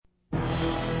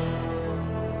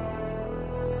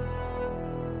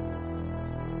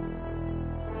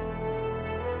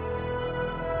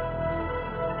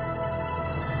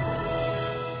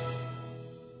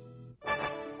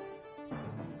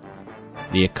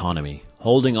The economy,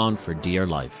 holding on for dear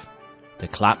life. The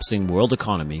collapsing world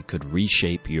economy could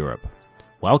reshape Europe.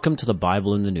 Welcome to the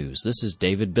Bible in the News. This is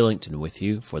David Billington with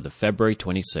you for the February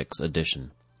 26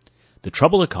 edition. The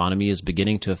troubled economy is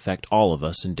beginning to affect all of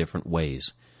us in different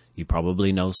ways. You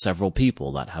probably know several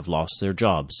people that have lost their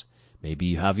jobs. Maybe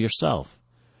you have yourself.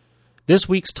 This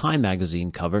week's Time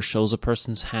magazine cover shows a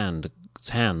person's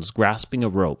hands grasping a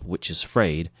rope which is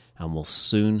frayed and will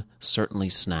soon certainly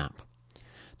snap.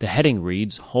 The heading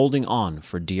reads, "Holding on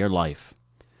for dear life."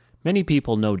 Many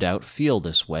people no doubt feel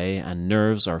this way, and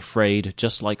nerves are frayed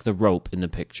just like the rope in the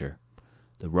picture.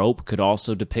 The rope could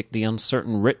also depict the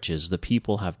uncertain riches the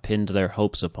people have pinned their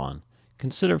hopes upon.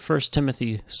 Consider 1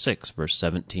 Timothy 6, verse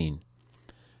 17.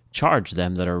 "Charge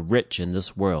them that are rich in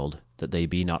this world, that they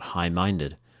be not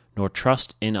high-minded, nor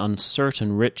trust in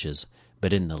uncertain riches,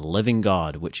 but in the living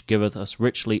God, which giveth us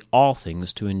richly all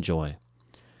things to enjoy."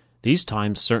 These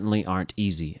times certainly aren't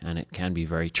easy, and it can be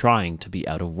very trying to be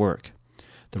out of work.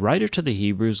 The writer to the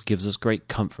Hebrews gives us great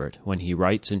comfort when he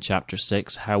writes in chapter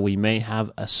 6 how we may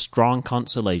have a strong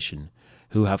consolation,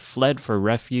 who have fled for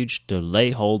refuge to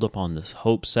lay hold upon this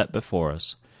hope set before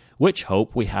us, which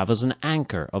hope we have as an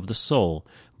anchor of the soul,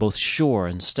 both sure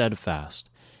and steadfast,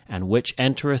 and which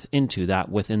entereth into that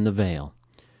within the veil,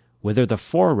 whither the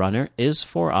forerunner is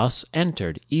for us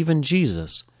entered, even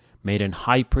Jesus, made an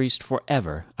high priest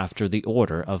forever after the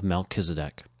order of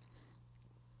Melchizedek.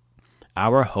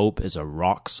 Our hope is a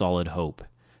rock-solid hope,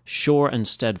 sure and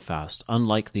steadfast,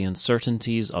 unlike the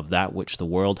uncertainties of that which the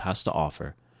world has to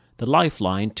offer. The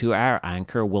lifeline to our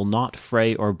anchor will not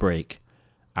fray or break.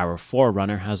 Our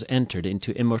forerunner has entered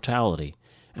into immortality,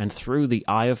 and through the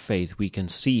eye of faith we can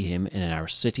see him in our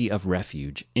city of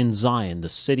refuge, in Zion, the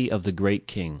city of the great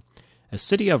King, a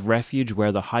city of refuge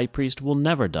where the high priest will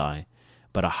never die,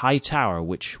 but a high tower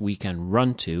which we can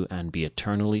run to and be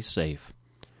eternally safe.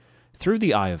 Through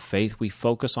the eye of faith we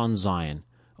focus on Zion,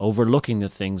 overlooking the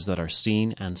things that are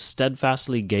seen and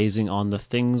steadfastly gazing on the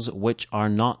things which are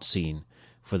not seen,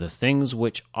 for the things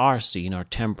which are seen are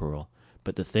temporal,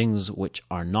 but the things which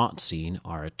are not seen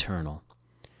are eternal.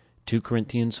 2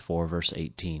 Corinthians 4, verse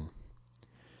 18.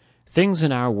 Things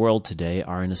in our world today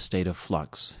are in a state of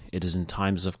flux. It is in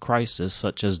times of crisis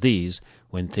such as these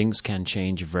when things can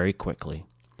change very quickly.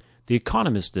 The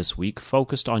Economist this week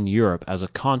focused on Europe as a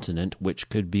continent which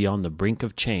could be on the brink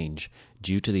of change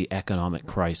due to the economic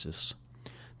crisis.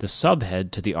 The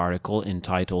subhead to the article,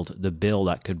 entitled "The Bill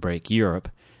That Could Break Europe,"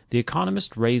 The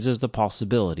Economist raises the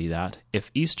possibility that,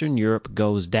 if Eastern Europe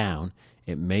goes down,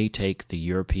 it may take the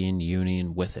European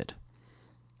Union with it.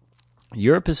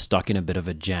 Europe is stuck in a bit of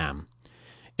a jam.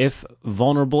 If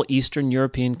vulnerable Eastern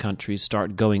European countries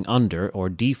start going under or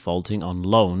defaulting on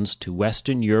loans to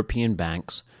Western European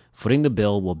banks, footing the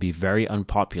bill will be very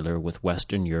unpopular with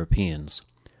Western Europeans.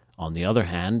 On the other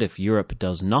hand, if Europe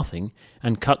does nothing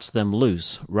and cuts them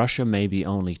loose, Russia may be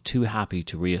only too happy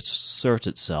to reassert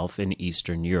itself in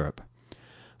Eastern Europe.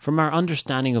 From our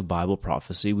understanding of Bible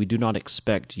prophecy, we do not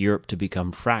expect Europe to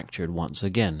become fractured once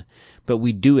again, but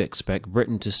we do expect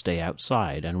Britain to stay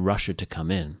outside and Russia to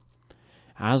come in.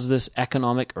 As this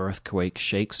economic earthquake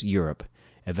shakes Europe,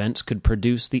 events could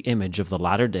produce the image of the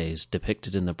latter days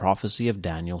depicted in the prophecy of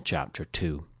Daniel chapter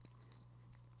 2.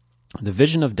 The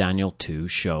vision of Daniel 2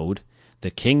 showed the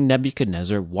king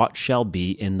Nebuchadnezzar what shall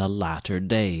be in the latter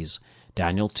days.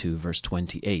 Daniel 2 verse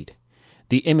 28.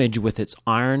 The image with its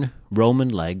iron Roman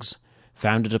legs,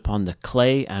 founded upon the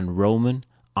clay and Roman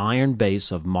iron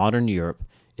base of modern Europe,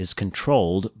 is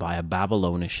controlled by a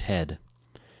Babylonish head.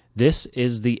 This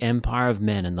is the empire of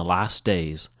men in the last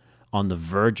days, on the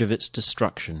verge of its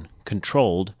destruction,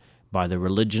 controlled by the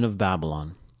religion of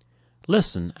Babylon.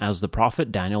 Listen as the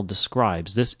prophet Daniel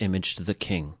describes this image to the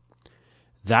king.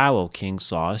 "Thou, O king,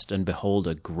 sawest, and behold,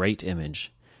 a great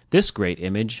image. This great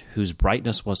image, whose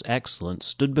brightness was excellent,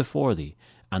 stood before thee,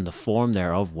 and the form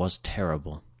thereof was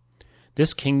terrible."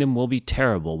 This kingdom will be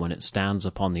terrible when it stands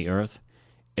upon the earth.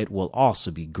 It will also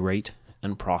be great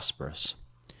and prosperous.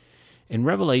 In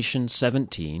Revelation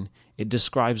 17, it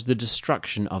describes the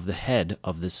destruction of the head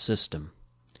of this system.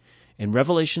 In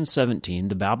Revelation 17,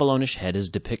 the Babylonish head is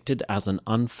depicted as an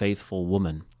unfaithful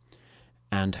woman,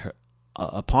 and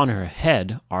upon her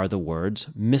head are the words,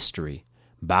 "Mystery,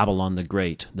 Babylon the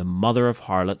Great, the mother of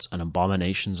harlots and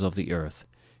abominations of the earth.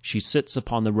 She sits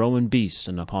upon the Roman beast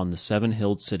and upon the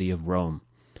seven-hilled city of Rome."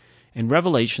 In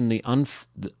Revelation,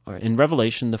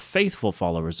 the faithful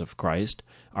followers of Christ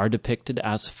are depicted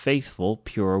as faithful,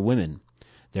 pure women.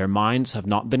 Their minds have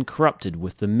not been corrupted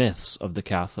with the myths of the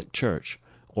Catholic Church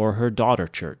or her daughter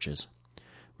churches.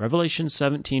 Revelation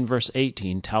 17 verse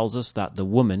 18 tells us that the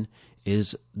woman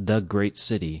is the great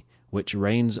city, which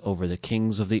reigns over the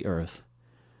kings of the earth.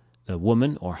 The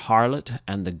woman or harlot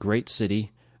and the great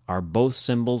city are both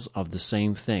symbols of the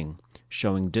same thing,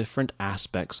 showing different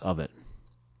aspects of it.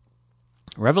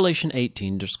 Revelation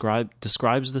 18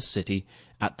 describes the city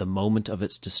at the moment of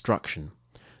its destruction.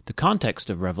 The context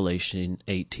of Revelation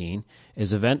 18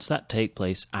 is events that take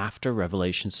place after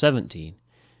Revelation 17.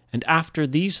 And after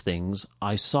these things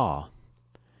I saw.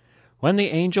 When the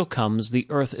angel comes, the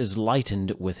earth is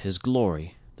lightened with his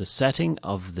glory. The setting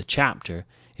of the chapter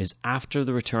is after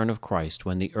the return of Christ,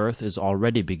 when the earth is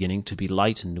already beginning to be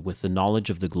lightened with the knowledge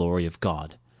of the glory of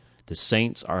God. The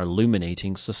saints are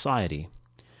illuminating society.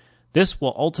 This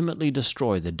will ultimately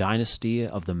destroy the dynasty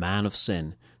of the man of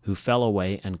sin, who fell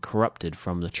away and corrupted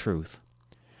from the truth.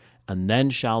 And then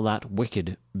shall that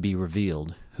wicked be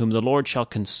revealed, whom the Lord shall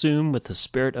consume with the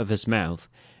spirit of his mouth,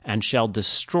 and shall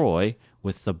destroy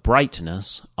with the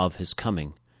brightness of his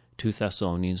coming. 2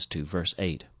 Thessalonians 2 verse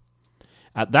 8.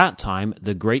 At that time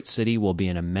the great city will be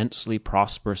an immensely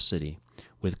prosperous city,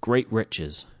 with great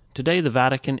riches. Today the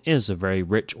Vatican is a very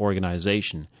rich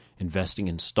organization, investing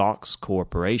in stocks,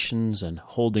 corporations, and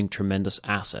holding tremendous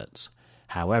assets.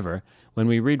 However, when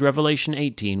we read Revelation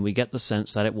 18, we get the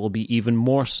sense that it will be even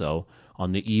more so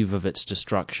on the eve of its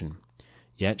destruction.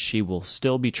 Yet she will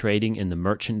still be trading in the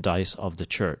merchandise of the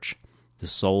church, the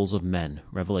souls of men,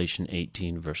 Revelation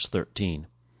 18, verse 13.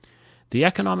 The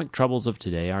economic troubles of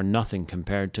today are nothing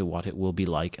compared to what it will be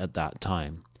like at that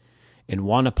time. In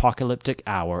one apocalyptic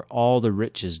hour, all the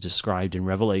riches described in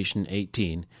Revelation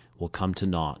 18 will come to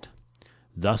naught.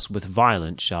 Thus with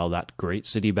violence shall that great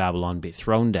city Babylon be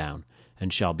thrown down,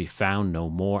 and shall be found no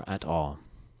more at all.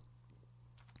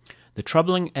 The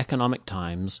troubling economic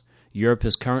times Europe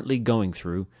is currently going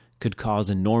through could cause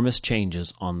enormous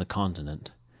changes on the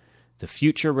continent. The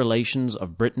future relations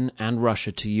of Britain and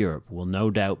Russia to Europe will no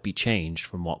doubt be changed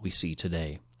from what we see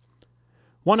today.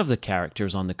 One of the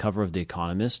characters on the cover of The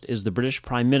Economist is the British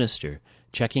Prime Minister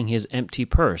checking his empty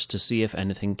purse to see if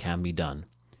anything can be done.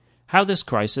 How this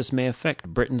crisis may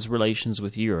affect Britain's relations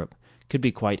with Europe could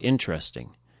be quite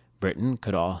interesting. Britain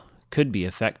could be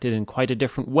affected in quite a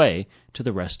different way to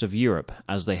the rest of Europe,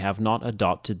 as they have not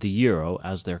adopted the euro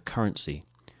as their currency.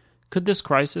 Could this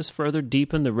crisis further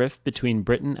deepen the rift between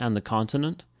Britain and the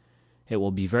continent? It will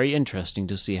be very interesting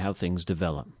to see how things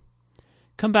develop.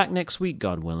 Come back next week,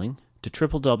 God willing, to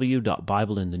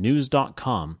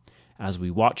www.bibleinthenews.com as we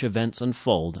watch events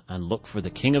unfold and look for the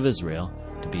King of Israel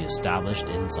to be established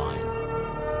in Zion.